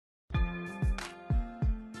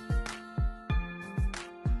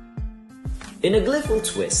In a gleeful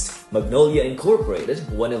twist, Magnolia Incorporated,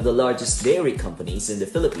 one of the largest dairy companies in the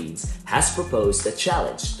Philippines, has proposed a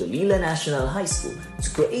challenge to Lila National High School to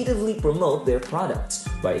creatively promote their products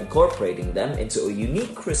by incorporating them into a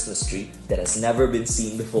unique Christmas tree that has never been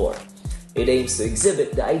seen before. It aims to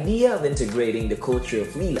exhibit the idea of integrating the culture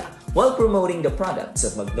of Lila while promoting the products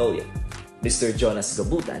of Magnolia. Mr. Jonas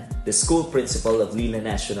Gabutan, the school principal of Lila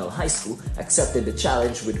National High School, accepted the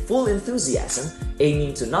challenge with full enthusiasm,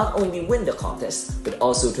 aiming to not only win the contest, but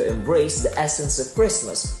also to embrace the essence of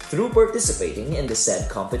Christmas through participating in the said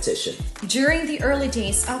competition. During the early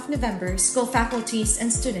days of November, school faculties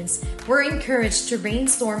and students were encouraged to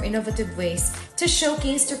brainstorm innovative ways to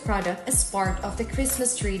showcase their product as part of the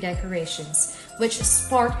Christmas tree decorations, which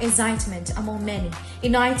sparked excitement among many,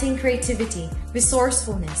 igniting creativity,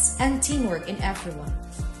 resourcefulness, and teamwork in everyone.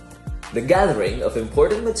 The gathering of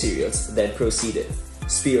important materials then proceeded,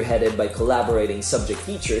 spearheaded by collaborating subject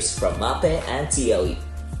teachers from MAPE and TLE.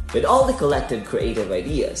 With all the collected creative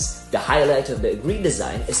ideas, the highlight of the agreed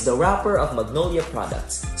design is the wrapper of Magnolia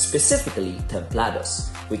products, specifically Templados,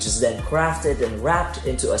 which is then crafted and wrapped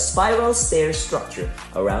into a spiral stair structure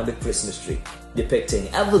around the Christmas tree,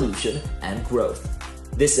 depicting evolution and growth.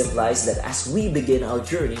 This implies that as we begin our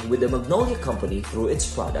journey with the Magnolia Company through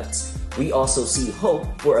its products, we also see hope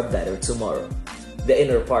for a better tomorrow. The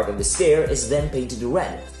inner part of the stair is then painted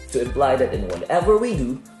red, to imply that in whatever we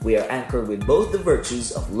do, we are anchored with both the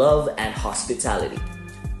virtues of love and hospitality.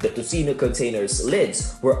 The Tocino container's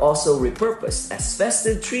lids were also repurposed as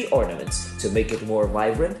festive tree ornaments to make it more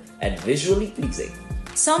vibrant and visually pleasing.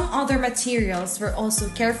 Some other materials were also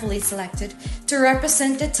carefully selected to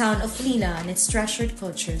represent the town of Lila and its treasured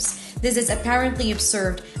cultures. This is apparently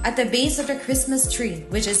observed at the base of the Christmas tree,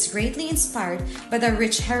 which is greatly inspired by the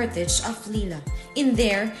rich heritage of Lila. In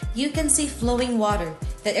there, you can see flowing water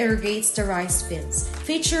that irrigates the rice fields,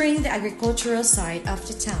 featuring the agricultural side of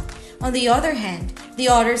the town. On the other hand, the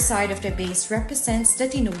other side of the base represents the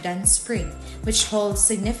Tinudan Spring, which holds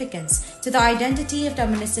significance to the identity of the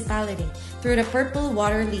municipality through the purple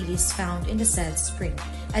water lilies found in the said spring.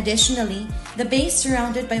 Additionally, the base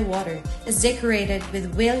surrounded by water is decorated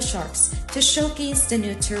with whale sharks to showcase the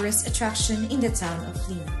new tourist attraction in the town of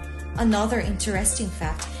Lila. Another interesting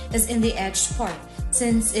fact is in the edged part,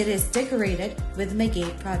 since it is decorated with maguey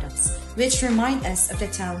products, which remind us of the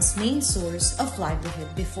town's main source of livelihood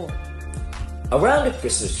before. Around the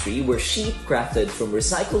Christmas tree were sheep crafted from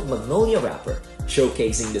recycled Magnolia wrapper,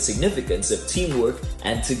 showcasing the significance of teamwork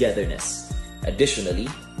and togetherness. Additionally,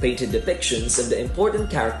 painted depictions of the important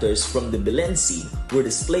characters from the Belen scene were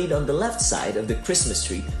displayed on the left side of the Christmas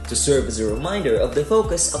tree to serve as a reminder of the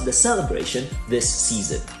focus of the celebration this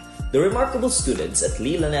season. The remarkable students at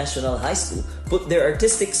Lila National High School put their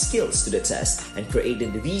artistic skills to the test and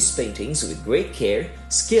created these paintings with great care,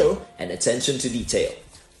 skill, and attention to detail.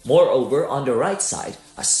 Moreover, on the right side,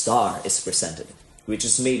 a star is presented, which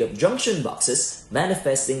is made of junction boxes,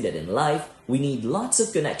 manifesting that in life, we need lots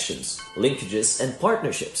of connections, linkages, and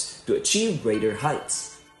partnerships to achieve greater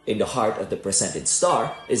heights. In the heart of the presented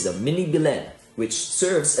star is a mini Belen, which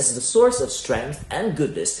serves as the source of strength and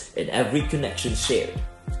goodness in every connection shared.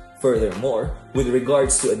 Furthermore, with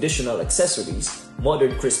regards to additional accessories,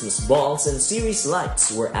 modern Christmas balls and series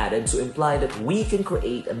lights were added to imply that we can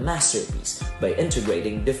create a masterpiece by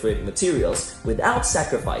integrating different materials without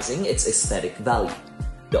sacrificing its aesthetic value.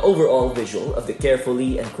 The overall visual of the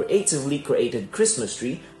carefully and creatively created Christmas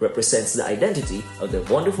tree represents the identity of the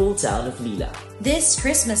wonderful town of Lila. These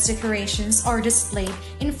Christmas decorations are displayed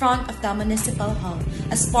in front of the Municipal Hall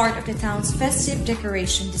as part of the town's festive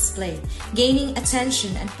decoration display, gaining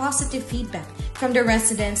attention and positive feedback from the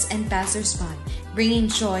residents and passers-by, bringing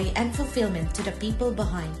joy and fulfillment to the people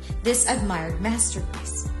behind this admired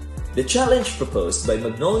masterpiece. The challenge proposed by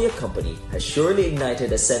Magnolia Company has surely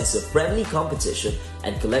ignited a sense of friendly competition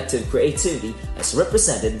and collective creativity as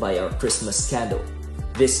represented by our Christmas candle.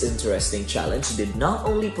 This interesting challenge did not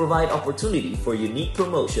only provide opportunity for unique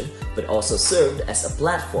promotion but also served as a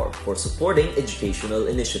platform for supporting educational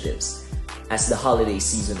initiatives. As the holiday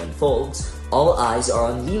season unfolds, all eyes are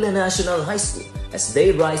on Lila National High School as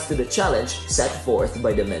they rise to the challenge set forth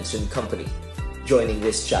by the mentioned company. Joining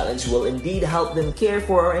this challenge will indeed help them care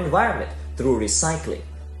for our environment through recycling.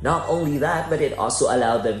 Not only that, but it also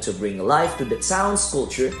allowed them to bring life to the town's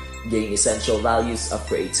culture, gain essential values of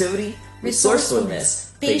creativity,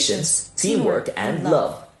 resourcefulness, patience, teamwork, and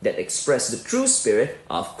love that express the true spirit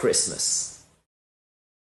of Christmas.